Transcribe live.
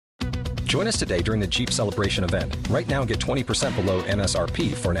Join us today during the Jeep Celebration event. Right now, get 20% below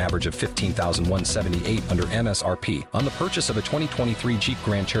MSRP for an average of $15,178 under MSRP on the purchase of a 2023 Jeep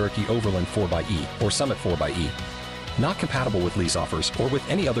Grand Cherokee Overland 4xE or Summit 4xE. Not compatible with lease offers or with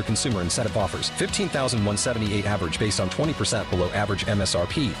any other consumer incentive offers. $15,178 average based on 20% below average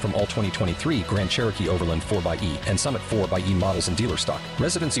MSRP from all 2023 Grand Cherokee Overland 4xE and Summit 4xE models in dealer stock.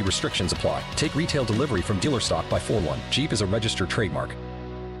 Residency restrictions apply. Take retail delivery from dealer stock by 4/1. Jeep is a registered trademark.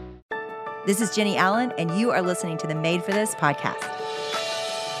 This is Jenny Allen, and you are listening to the Made for This podcast.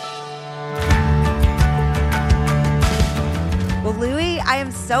 Well, Louie, I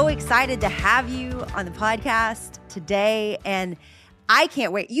am so excited to have you on the podcast today, and I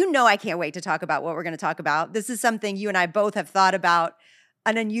can't wait. You know I can't wait to talk about what we're going to talk about. This is something you and I both have thought about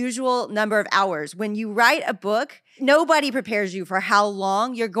an unusual number of hours. When you write a book, nobody prepares you for how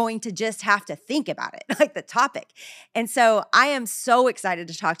long you're going to just have to think about it, like the topic. And so I am so excited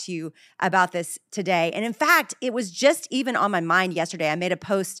to talk to you about this today. And in fact, it was just even on my mind yesterday. I made a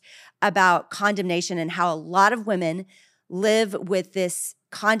post about condemnation and how a lot of women live with this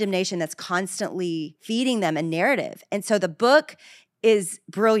condemnation that's constantly feeding them a narrative. And so the book is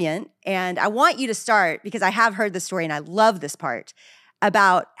brilliant. And I want you to start, because I have heard the story and I love this part,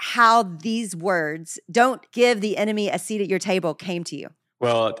 about how these words, "Don't give the enemy a seat at your table," came to you.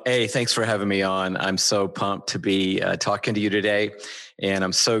 Well, hey, thanks for having me on. I'm so pumped to be talking to you today. And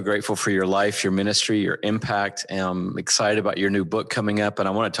I'm so grateful for your life, your ministry, your impact. And I'm excited about your new book coming up. And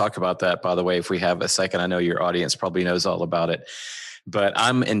I want to talk about that, by the way, if we have a second. I know your audience probably knows all about it, but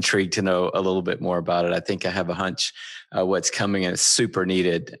I'm intrigued to know a little bit more about it. I think I have a hunch what's coming, and it's super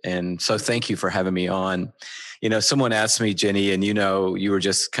needed. And so thank you for having me on. You know, someone asked me, Jenny, and you know, you were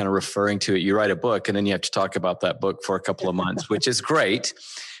just kind of referring to it. You write a book and then you have to talk about that book for a couple of months, which is great.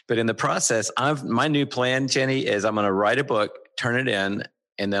 But in the process, my new plan, Jenny, is I'm going to write a book, turn it in,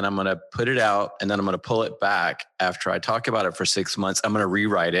 and then I'm going to put it out, and then I'm going to pull it back after I talk about it for 6 months. I'm going to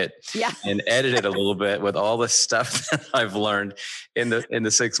rewrite it and edit it a little bit with all the stuff that I've learned in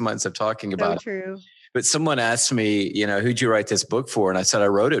the 6 months of talking about it. True. But someone asked me, you know, who'd you write this book for? And I said, I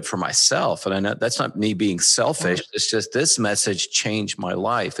wrote it for myself. And I know that's not me being selfish. It's just this message changed my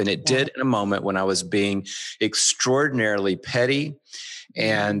life. And it did in a moment when I was being extraordinarily petty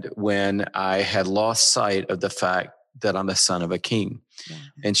and when I had lost sight of the fact that I'm the son of a king. Yeah.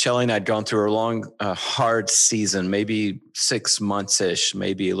 And Shelley and I had gone through a long, hard season, maybe 6 months-ish,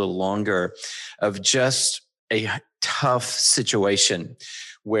 maybe a little longer, of just a tough situation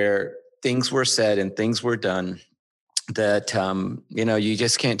where things were said and things were done that, you know, you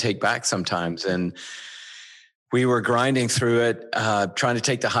just can't take back sometimes. And we were grinding through it, trying to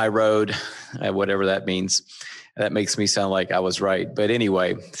take the high road, whatever that means. That makes me sound like I was right. But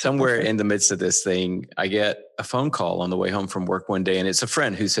anyway, somewhere in the midst of this thing, I get a phone call on the way home from work one day. And it's a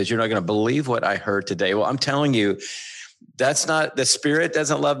friend who says, "You're not going to believe what I heard today." Well, I'm telling you, that's not, the spirit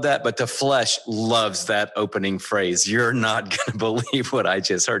doesn't love that, but the flesh loves that opening phrase. You're not going to believe what I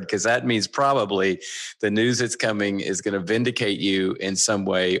just heard, because that means probably the news that's coming is going to vindicate you in some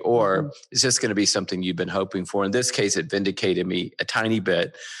way, or it's just going to be something you've been hoping for. In this case, it vindicated me a tiny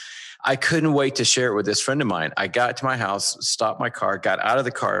bit. I couldn't wait to share it with this friend of mine. I got to my house, stopped my car, got out of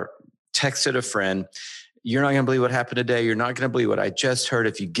the car, texted a friend, "You're not going to believe what happened today. You're not going to believe what I just heard.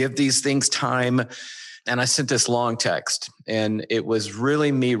 If you give these things time." And I sent this long text, and it was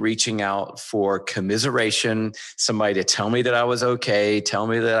really me reaching out for commiseration, somebody to tell me that I was okay, tell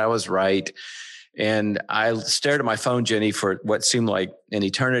me that I was right. And I stared at my phone, Jenny, for what seemed like an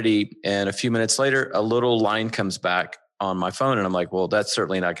eternity. And a few minutes later, a little line comes back on my phone. And I'm like, well, that's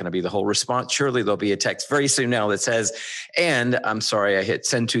certainly not going to be the whole response. Surely there'll be a text very soon now that says, "And I'm sorry, I hit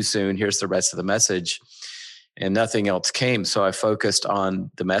send too soon. Here's the rest of the message." And nothing else came. So I focused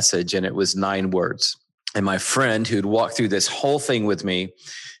on the message, and it was 9 words. And my friend who'd walked through this whole thing with me,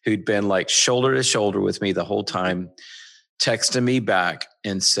 who'd been like shoulder to shoulder with me the whole time, texted me back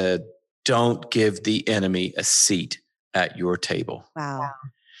and said, "Don't give the enemy a seat at your table." Wow.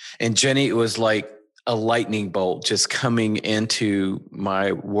 And Jenny, it was like a lightning bolt just coming into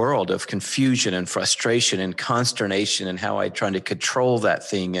my world of confusion and frustration and consternation, and how I tried to control that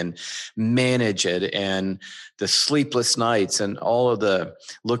thing and manage it, and the sleepless nights and all of the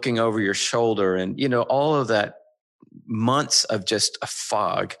looking over your shoulder, and, you know, all of that months of just a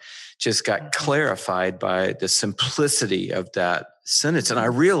fog just got clarified by the simplicity of that sentence. And I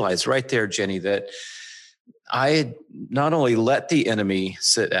realized right there, Jenny, that I had not only let the enemy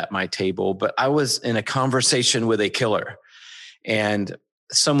sit at my table, but I was in a conversation with a killer, and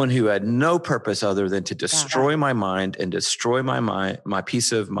someone who had no purpose other than to destroy my mind and destroy my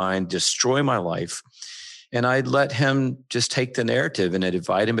peace of mind, destroy my life. And I let him just take the narrative and I'd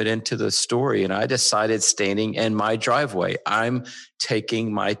invite him into the story. And I decided, standing in my driveway, I'm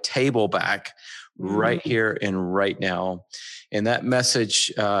taking my table back right here and right now. And that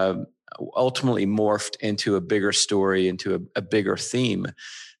message ultimately morphed into a bigger story, into a bigger theme.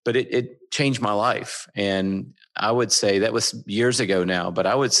 But it changed my life. And I would say that was years ago now, but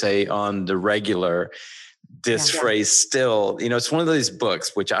I would say on the regular, this phrase still, it's one of those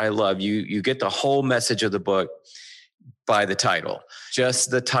books, which I love. You get the whole message of the book by the title.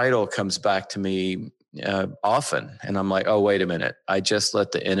 Just the title comes back to me often. And I'm like, oh, wait a minute. I just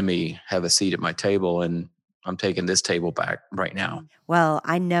let the enemy have a seat at my table, and I'm taking this table back right now. Well,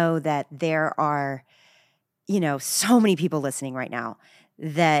 I know that there are, so many people listening right now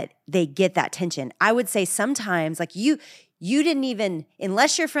that they get that tension. I would say sometimes, like you didn't even,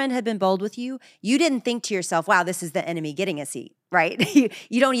 unless your friend had been bold with you, you didn't think to yourself, wow, this is the enemy getting a seat, right?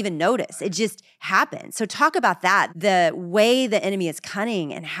 You don't even notice. It just happens. So talk about that, the way the enemy is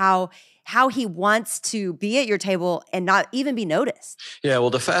cunning and how he wants to be at your table and not even be noticed. Yeah,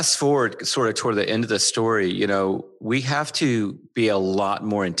 well, to fast forward sort of toward the end of the story, we have to be a lot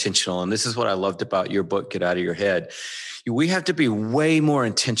more intentional. And this is what I loved about your book, Get Out of Your Head. We have to be way more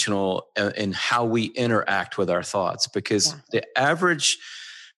intentional in how we interact with our thoughts, because the average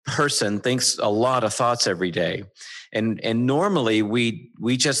person thinks a lot of thoughts every day. And normally we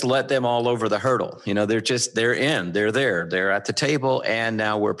just let them all over the hurdle. They're there, they're at the table. And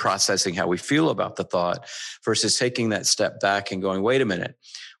now we're processing how we feel about the thought versus taking that step back and going, wait a minute,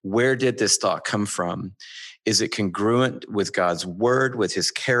 where did this thought come from? Is it congruent with God's word, with his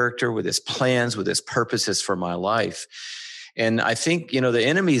character, with his plans, with his purposes for my life? And I think, the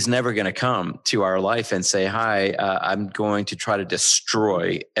enemy is never going to come to our life and say, hi, I'm going to try to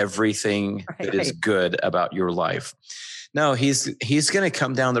destroy everything that is good about your life. No, he's going to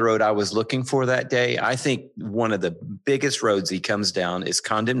come down the road I was looking for that day. I think one of the biggest roads he comes down is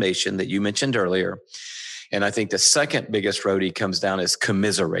condemnation that you mentioned earlier. And I think the second biggest road he comes down is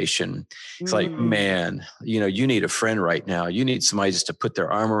commiseration. It's like, man, you need a friend right now. You need somebody just to put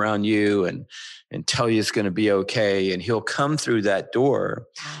their arm around you and tell you it's going to be okay. And he'll come through that door.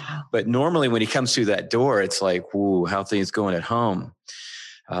 Wow. But normally when he comes through that door, it's like, ooh, how things going at home?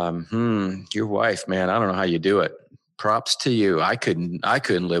 Your wife, man, I don't know how you do it. Props to you. I couldn't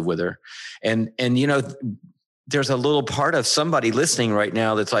live with her. And there's a little part of somebody listening right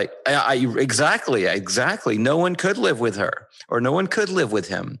now that's like, exactly. No one could live with her, or no one could live with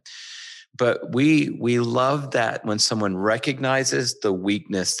him. But we love that when someone recognizes the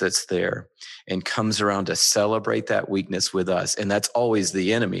weakness that's there and comes around to celebrate that weakness with us. And that's always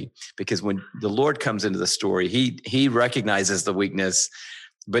the enemy, because when the Lord comes into the story, he recognizes the weakness,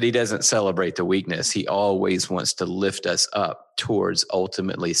 but he doesn't celebrate the weakness. He always wants to lift us up towards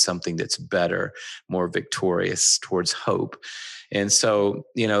ultimately something that's better, more victorious, towards hope. And so,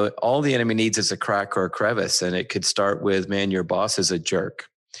 all the enemy needs is a crack or a crevice. And it could start with, man, your boss is a jerk.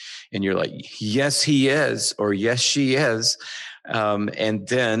 And you're like, yes, he is, or yes, she is. And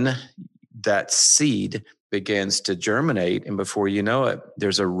then that seed begins to germinate. And before you know it,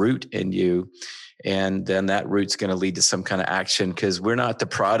 there's a root in you. And then that root's going to lead to some kind of action, because we're not the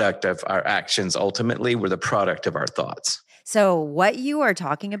product of our actions. Ultimately, we're the product of our thoughts. So what you are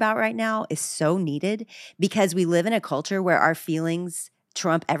talking about right now is so needed, because we live in a culture where our feelings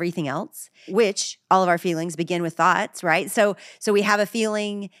trump everything else, which all of our feelings begin with thoughts, right? So we have a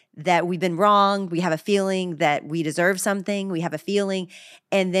feeling that we've been wrong. We have a feeling that we deserve something. We have a feeling.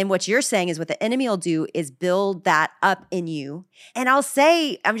 And then what you're saying is what the enemy will do is build that up in you. And I'll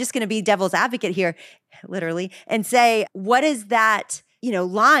say, I'm just going to be devil's advocate here, literally, and say, what is that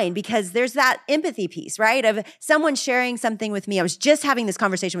line? Because there's that empathy piece, right? Of someone sharing something with me. I was just having this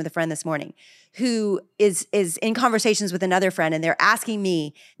conversation with a friend this morning who is in conversations with another friend, and they're asking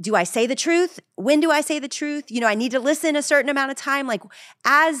me, do I say the truth? When do I say the truth? I need to listen a certain amount of time. Like,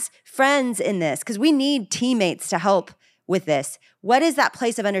 as friends in this, because we need teammates to help with this. What is that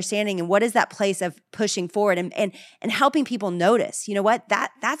place of understanding, and what is that place of pushing forward and helping people notice? You know what?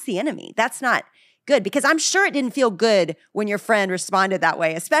 That's the enemy. That's not good, because I'm sure it didn't feel good when your friend responded that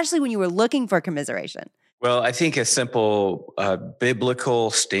way, especially when you were looking for commiseration. Well, I think a simple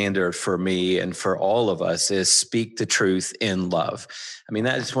biblical standard for me and for all of us is speak the truth in love. I mean,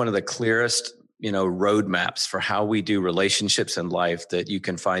 that is one of the clearest, roadmaps for how we do relationships in life that you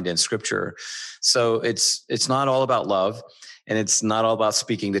can find in Scripture. So it's not all about love, and it's not all about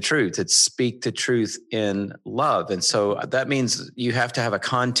speaking the truth. It's speak the truth in love. And so that means you have to have a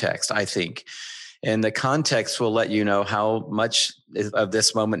context, I think. And the context will let you know how much of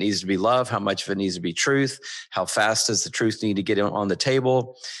this moment needs to be love? How much of it needs to be truth? How fast does the truth need to get on the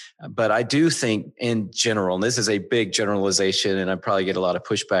table? But I do think in general, and this is a big generalization, and I probably get a lot of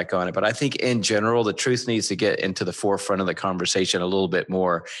pushback on it, but I think in general, the truth needs to get into the forefront of the conversation a little bit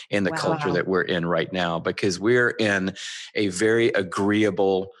more in the culture that we're in right now, because we're in a very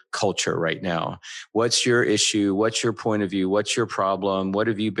agreeable culture right now. What's your issue? What's your point of view? What's your problem? What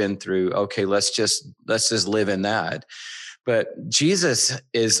have you been through? Okay, let's just live in that. But Jesus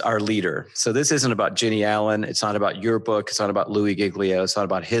is our leader. So this isn't about Jenny Allen. It's not about your book. It's not about Louie Giglio. It's not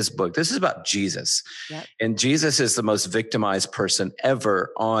about his book. This is about Jesus. Yep. And Jesus is the most victimized person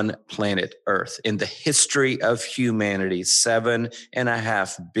ever on planet Earth in the history of humanity.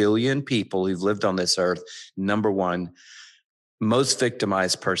 7.5 billion people who've lived on this earth. Number one, most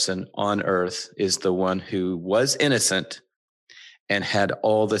victimized person on earth is the one who was innocent and had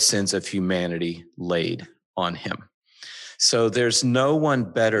all the sins of humanity laid on him. So there's no one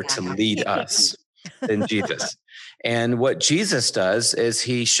better to lead us than Jesus. And what Jesus does is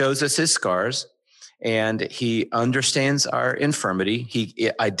he shows us his scars and he understands our infirmity. He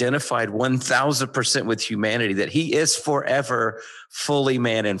identified 1000% with humanity, that he is forever fully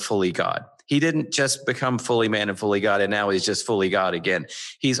man and fully God. He didn't just become fully man and fully God, and now he's just fully God again.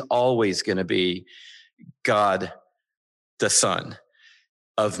 He's always going to be God, the Son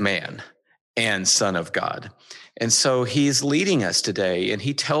of man and Son of God. And so he's leading us today, and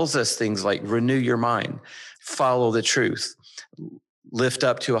he tells us things like renew your mind, follow the truth, lift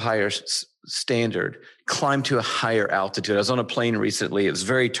up to a higher standard, climb to a higher altitude. I was on a plane recently. It was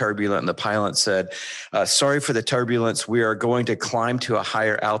very turbulent, and the pilot said, sorry for the turbulence. We are going to climb to a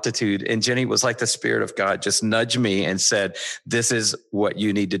higher altitude. And Jenny, was like the Spirit of God just nudged me and said, this is what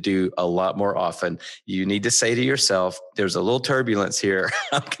you need to do a lot more often. You need to say to yourself, there's a little turbulence here.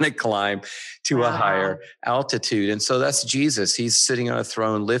 I'm going to climb to a higher altitude. And so that's Jesus. He's sitting on a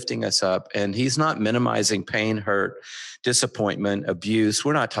throne, lifting us up, and he's not minimizing pain, hurt, disappointment, abuse.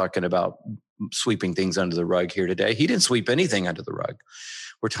 We're not talking about sweeping things under the rug here today. He didn't sweep anything under the rug.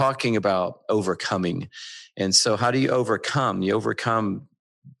 We're talking about overcoming. And so how do you overcome? You overcome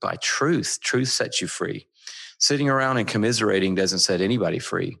by truth. Truth sets you free. Sitting around and commiserating doesn't set anybody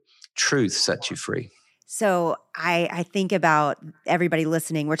free. Truth sets you free. So I think about everybody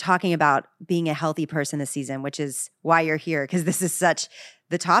listening. We're talking about being a healthy person this season, which is why you're here, because this is such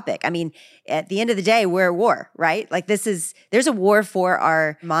the topic. I mean, at the end of the day, we're at war, right? Like there's a war for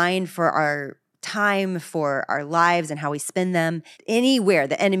our mind, for our time, for our lives and how we spend them. Anywhere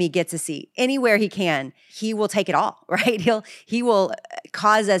the enemy gets a seat, anywhere he can, he will take it all, right? He will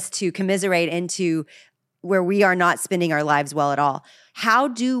cause us to commiserate into where we are not spending our lives well at all. How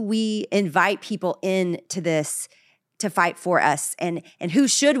do we invite people into this to fight for us? And who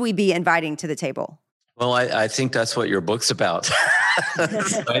should we be inviting to the table? Well, I think that's what your book's about.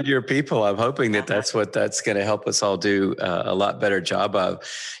 Find your people. I'm hoping that's what that's going to help us all do a lot better job of.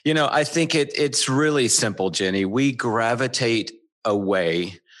 You know, I think it's really simple, Jenny. We gravitate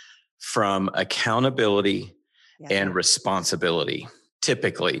away from accountability and responsibility.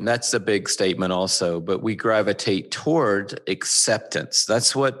 Typically, and that's a big statement also, but we gravitate toward acceptance.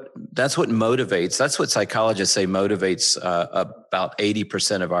 That's what motivates. That's what psychologists say motivates about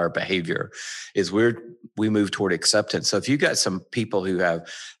 80% of our behavior is we move toward acceptance. So if you got some people who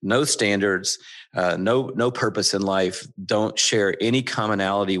have no standards, no purpose in life, don't share any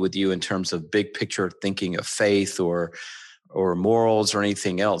commonality with you in terms of big picture thinking of faith or morals or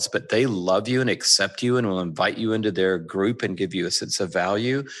anything else, but they love you and accept you and will invite you into their group and give you a sense of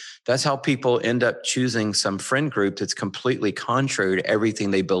value. That's how people end up choosing some friend group that's completely contrary to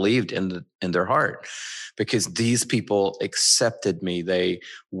everything they believed in their heart, because these people accepted me. They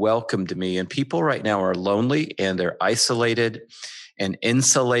welcomed me. And people right now are lonely and they're isolated and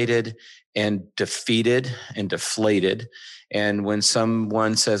insulated and defeated and deflated. And when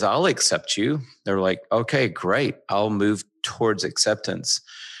someone says, I'll accept you, they're like, okay, great. I'll move towards acceptance.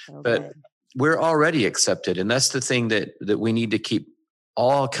 Okay. But we're already accepted. And that's the thing that we need to keep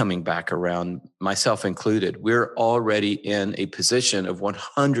all coming back around, myself included. We're already in a position of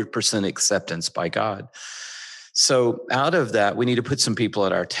 100% acceptance by God. So out of that, we need to put some people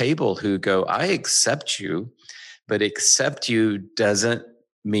at our table who go, I accept you, but accept you doesn't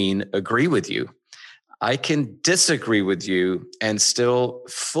mean agree with you. I can disagree with you and still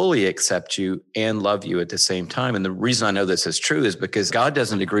fully accept you and love you at the same time. And the reason I know this is true is because God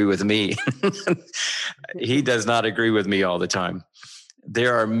doesn't agree with me. He does not agree with me all the time.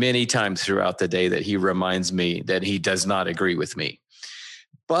 There are many times throughout the day that he reminds me that he does not agree with me,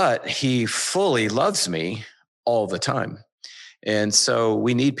 but he fully loves me all the time. And so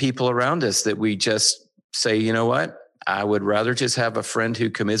we need people around us that we just say, you know what? I would rather just have a friend who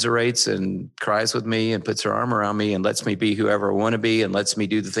commiserates and cries with me and puts her arm around me and lets me be whoever I want to be and lets me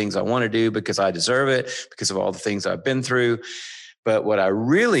do the things I want to do because I deserve it, because of all the things I've been through. But what I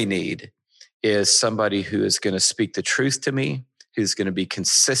really need is somebody who is going to speak the truth to me, who's going to be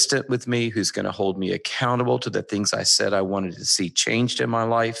consistent with me, who's going to hold me accountable to the things I said I wanted to see changed in my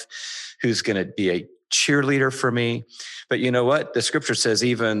life, who's going to be a cheerleader for me. But you know what? The scripture says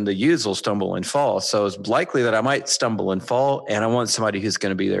even the youths will stumble and fall. So it's likely that I might stumble and fall. And I want somebody who's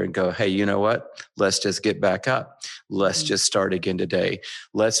going to be there and go, hey, you know what? Let's just get back up. Let's just start again today.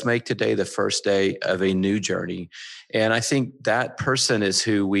 Let's make today the first day of a new journey. And I think that person is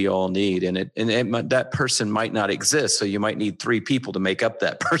who we all need. And that person might not exist. So you might need 3 people to make up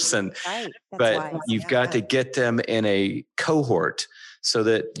that person. Right. That's but wise. you've got to get them in a cohort so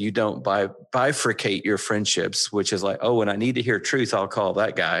that you don't bifurcate your friendships, which is like, oh, when I need to hear truth, I'll call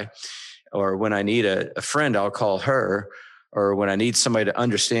that guy. Or when I need a friend, I'll call her. Or when I need somebody to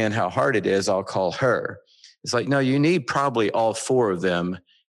understand how hard it is, I'll call her. It's like, no, you need probably all 4 of them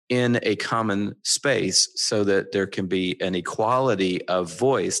in a common space so that there can be an equality of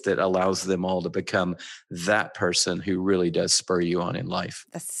voice that allows them all to become that person who really does spur you on in life.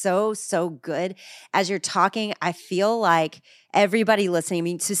 That's so, so good. As you're talking, I feel like everybody listening, I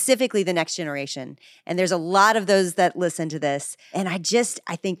mean, specifically the next generation, and there's a lot of those that listen to this. And I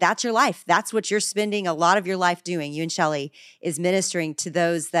think that's your life. That's what you're spending a lot of your life doing. You and Shelly is ministering to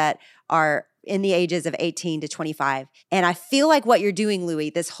those that are in the ages of 18 to 25. And I feel like what you're doing, Louie,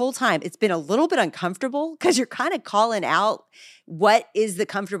 this whole time, it's been a little bit uncomfortable because you're kind of calling out what is the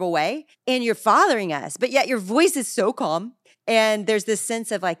comfortable way and you're fathering us, but yet your voice is so calm. And there's this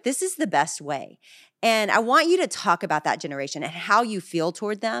sense of like, this is the best way. And I want you to talk about that generation and how you feel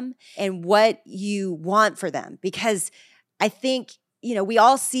toward them and what you want for them. Because I think, we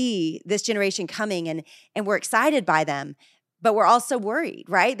all see this generation coming and we're excited by them, but we're also worried,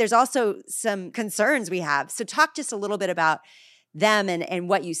 right? There's also some concerns we have. So talk just a little bit about them and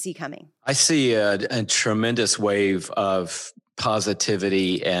what you see coming. I see a tremendous wave of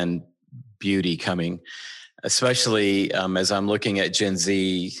positivity and beauty coming, especially as I'm looking at Gen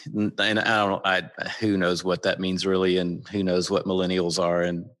Z. And who knows what that means really, and who knows what millennials are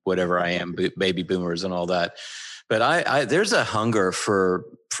and whatever I am, baby boomers and all that. But there's a hunger for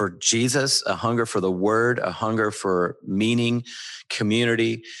Jesus, a hunger for the word, a hunger for meaning,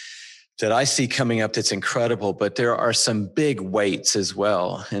 community that I see coming up that's incredible. But there are some big weights as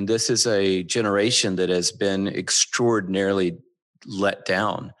well. And this is a generation that has been extraordinarily let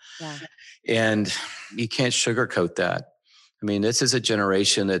down. Yeah. And you can't sugarcoat that. I mean, this is a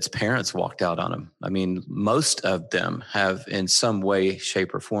generation that's parents walked out on them. I mean, most of them have in some way,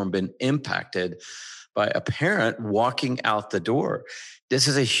 shape, or form been impacted by a parent walking out the door. This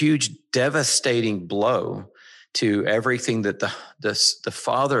is a huge, devastating blow to everything that the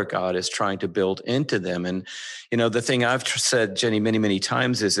Father God is trying to build into them. And, the thing I've said, Jenny, many, many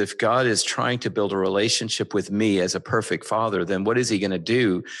times is if God is trying to build a relationship with me as a perfect father, then what is he going to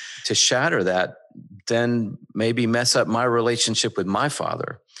do to shatter that? Then maybe mess up my relationship with my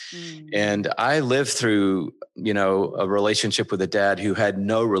father. And I lived through, a relationship with a dad who had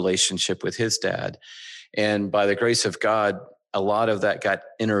no relationship with his dad. And by the grace of God, a lot of that got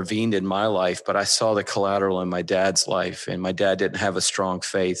intervened in my life, but I saw the collateral in my dad's life, and my dad didn't have a strong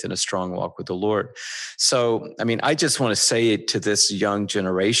faith and a strong walk with the Lord. So, I mean, I just want to say to this young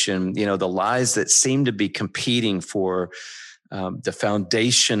generation, the lies that seem to be competing for the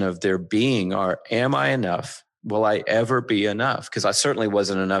foundation of their being are, am I enough? Will I ever be enough? Because I certainly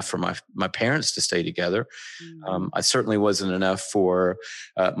wasn't enough for my parents to stay together. I certainly wasn't enough for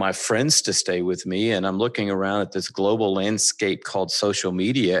my friends to stay with me. And I'm looking around at this global landscape called social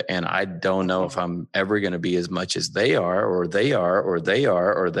media, and I don't know if I'm ever going to be as much as they are, or they are, or they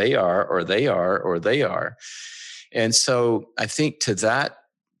are, or they are, or they are, or they are. And so I think to that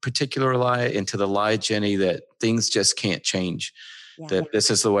particular lie, and to the lie, Jenny, that things just can't change. That this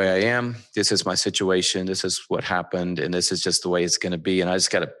is the way I am. This is my situation. This is what happened. And this is just the way it's going to be. And I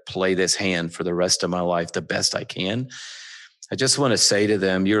just got to play this hand for the rest of my life the best I can. I just want to say to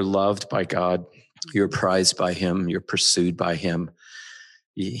them, you're loved by God. You're prized by him. You're pursued by him.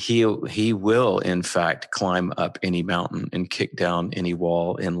 He will, in fact, climb up any mountain and kick down any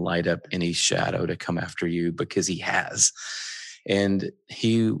wall and light up any shadow to come after you, because he has. And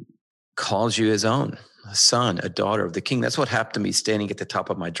he calls you his own. A son, a daughter of the king. That's what happened to me standing at the top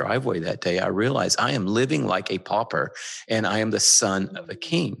of my driveway that day. I realized I am living like a pauper and I am the son of a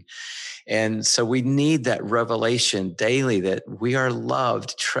king. And so we need that revelation daily that we are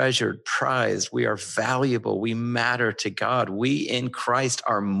loved, treasured, prized. We are valuable. We matter to God. We in Christ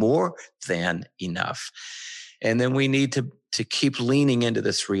are more than enough. And then we need to keep leaning into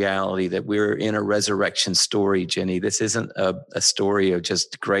this reality that we're in a resurrection story, Jenny. This isn't a story of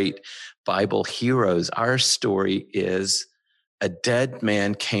just great Bible heroes. Our story is a dead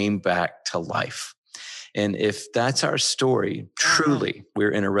man came back to life. And if that's our story, truly,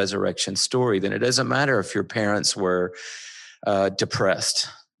 we're in a resurrection story, then it doesn't matter if your parents were depressed.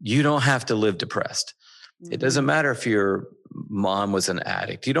 You don't have to live depressed. It doesn't matter if your mom was an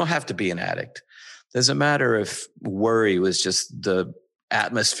addict. You don't have to be an addict. It doesn't matter if worry was just the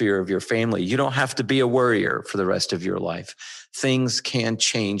atmosphere of your family. You don't have to be a worrier for the rest of your life. Things can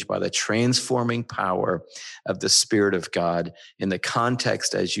change by the transforming power of the Spirit of God in the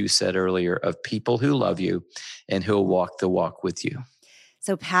context, as you said earlier, of people who love you and who'll walk the walk with you.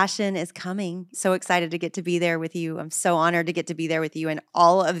 So Passion is coming. So excited to get to be there with you. I'm so honored to get to be there with you and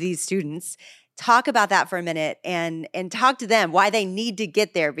all of these students. Talk about that for a minute and talk to them why they need to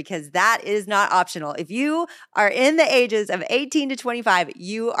get there, because that is not optional. If you are in the ages of 18 to 25,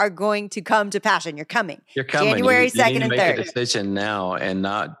 you are going to come to Passion. You're coming. You're coming. January 2nd and 3rd. You need to make a decision now and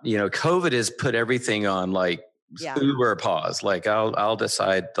not, COVID has put everything on like Uber pause. Like I'll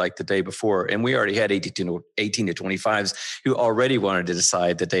decide like the day before. And we already had 18 to 25s who already wanted to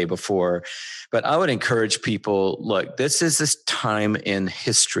decide the day before. But I would encourage people, look, this is this time in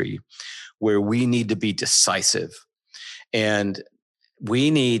history where we need to be decisive, and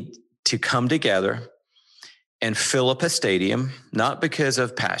we need to come together and fill up a stadium, not because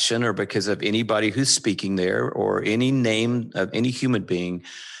of Passion or because of anybody who's speaking there or any name of any human being,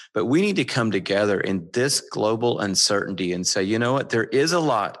 but we need to come together in this global uncertainty and say, you know what, there is a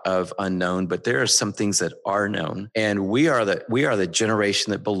lot of unknown, but there are some things that are known. And we are the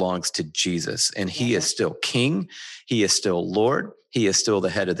generation that belongs to Jesus, and he is still King. He is still Lord. He is still the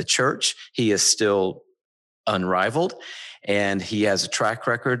head of the church. He is still unrivaled, and he has a track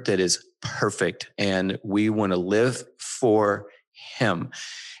record that is perfect. And we want to live for him.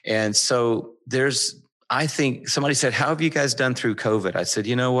 And so I think somebody said, how have you guys done through COVID? I said,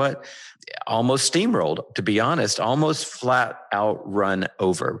 you know what? Almost steamrolled, to be honest, almost flat out run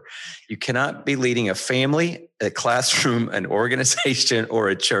over. You cannot be leading a family, a classroom, an organization, or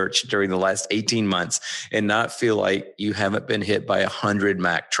a church during the last 18 months and not feel like you haven't been hit by 100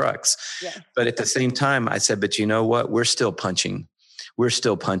 Mack trucks. Yeah. But at the same time, I said, but you know what? We're still punching. We're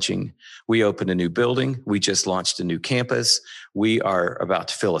still punching. We opened a new building. We just launched a new campus. We are about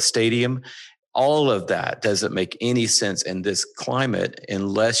to fill a stadium. All of that doesn't make any sense in this climate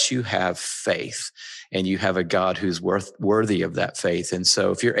unless you have faith and you have a God who's worthy of that faith. And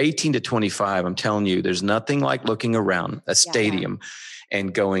so if you're 18 to 25, I'm telling you, there's nothing like looking around a stadium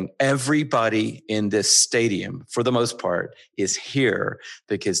and going, everybody in this stadium, for the most part, is here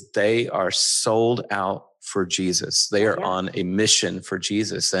because they are sold out for Jesus. They are on a mission for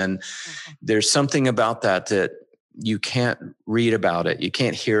Jesus. And there's something about that you can't read about it. You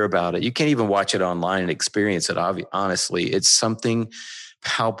can't hear about it. You can't even watch it online and experience it. Honestly, it's something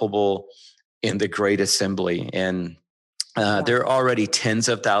palpable in the great assembly. And there are already tens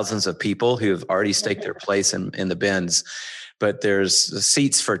of thousands of people who have already staked their place in the bins, but there's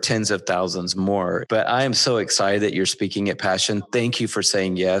seats for tens of thousands more. But I am so excited that you're speaking at Passion. Thank you for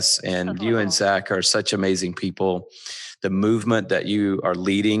saying yes. And you and Zach are such amazing people. The movement that you are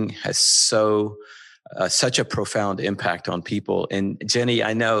leading has such a profound impact on people. And Jenny,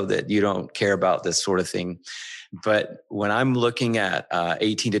 I know that you don't care about this sort of thing, but when I'm looking at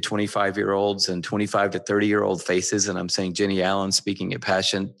 18 to 25-year-olds and 25 to 30-year-old faces, and I'm saying Jenny Allen speaking at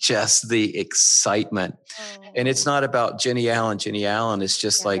Passion, just the excitement. And it's not about Jenny Allen. Jenny Allen is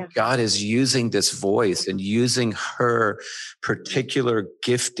just like God is using this voice and using her particular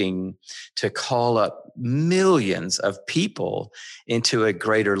gifting to call up millions of people into a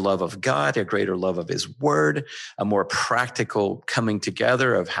greater love of God, a greater love of his word, a more practical coming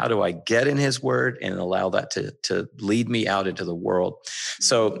together of how do I get in his word and allow that to lead me out into the world.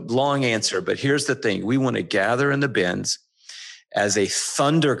 So long answer, but here's the thing. We want to gather in the bins as a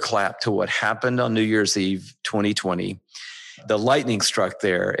thunderclap to what happened on New Year's Eve 2020. The lightning struck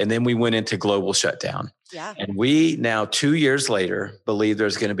there, and then we went into global shutdown. Yeah. And we now 2 years later believe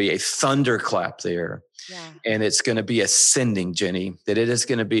there's going to be a thunderclap there. Yeah. And it's going to be a sending, Jenny, that it is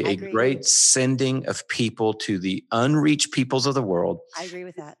going to be a great sending of people to the unreached peoples of the world. I agree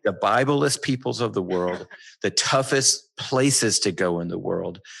with that. The Bible-less peoples of the world, the toughest places to go in the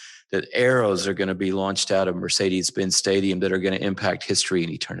world. That arrows are going to be launched out of Mercedes-Benz Stadium that are going to impact history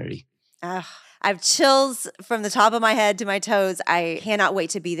and eternity. I have chills from the top of my head to my toes. I cannot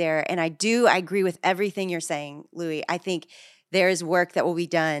wait to be there. And I agree with everything you're saying, Louie. I think there is work that will be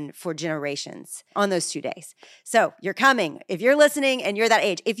done for generations on those 2 days. So you're coming. If you're listening and you're that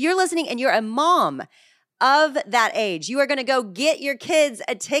age, if you're listening and you're a mom of that age, you are going to go get your kids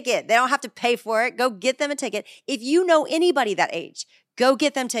a ticket. They don't have to pay for it. Go get them a ticket. If you know anybody that age, go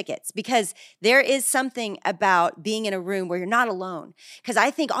get them tickets, because there is something about being in a room where you're not alone. Because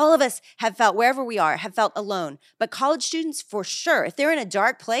I think all of us have felt, wherever we are, have felt alone. But college students, for sure, if they're in a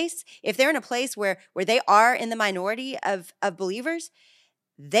dark place, if they're in a place where they are in the minority of believers,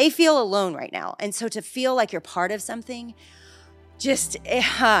 they feel alone right now. And so to feel like you're part of something,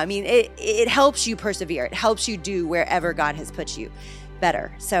 it helps you persevere. It helps you do wherever God has put you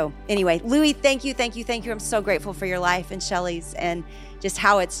better. So anyway, Louie, thank you. I'm so grateful for your life and Shelly's, and just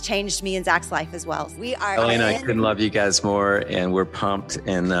how it's changed me and Zach's life as well. Ellie and I couldn't love you guys more, and we're pumped,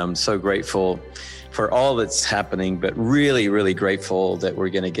 and I'm so grateful for all that's happening, but really, really grateful that we're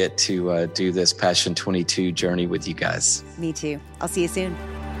going to get to do this Passion 22 journey with you guys. Me too. I'll see you soon.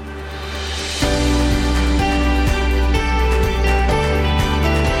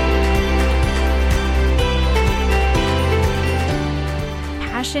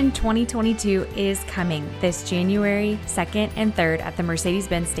 Passion 2022 is coming this January 2nd and 3rd at the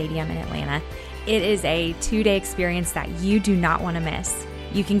Mercedes-Benz Stadium in Atlanta. It is a 2-day experience that you do not want to miss.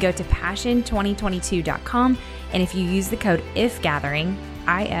 You can go to passion2022.com, and if you use the code IFGATHERING,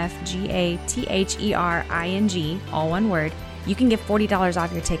 IFGATHERING, all one word, you can get $40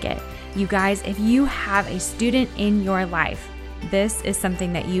 off your ticket. You guys, if you have a student in your life, this is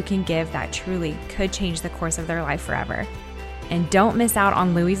something that you can give that truly could change the course of their life forever. And don't miss out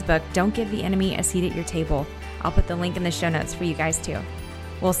on Louie's book, Don't Give the Enemy a Seat at Your Table. I'll put the link in the show notes for you guys too.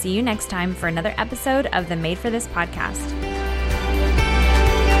 We'll see you next time for another episode of the Made for This podcast.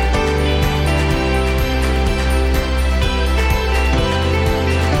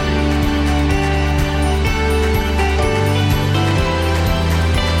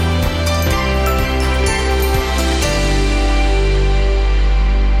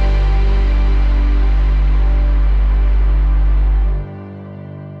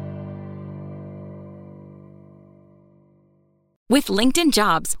 With LinkedIn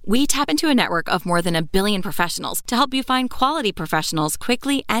Jobs, we tap into a network of more than 1 billion professionals to help you find quality professionals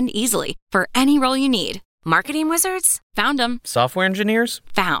quickly and easily for any role you need. Marketing wizards? Found them. Software engineers?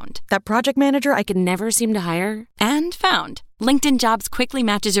 Found. That project manager I could never seem to hire? And found. LinkedIn Jobs quickly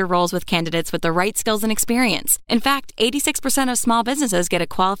matches your roles with candidates with the right skills and experience. In fact, 86% of small businesses get a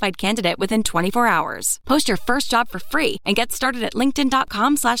qualified candidate within 24 hours. Post your first job for free and get started at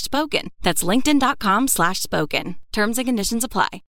linkedin.com/spoken. That's linkedin.com/spoken. Terms and conditions apply.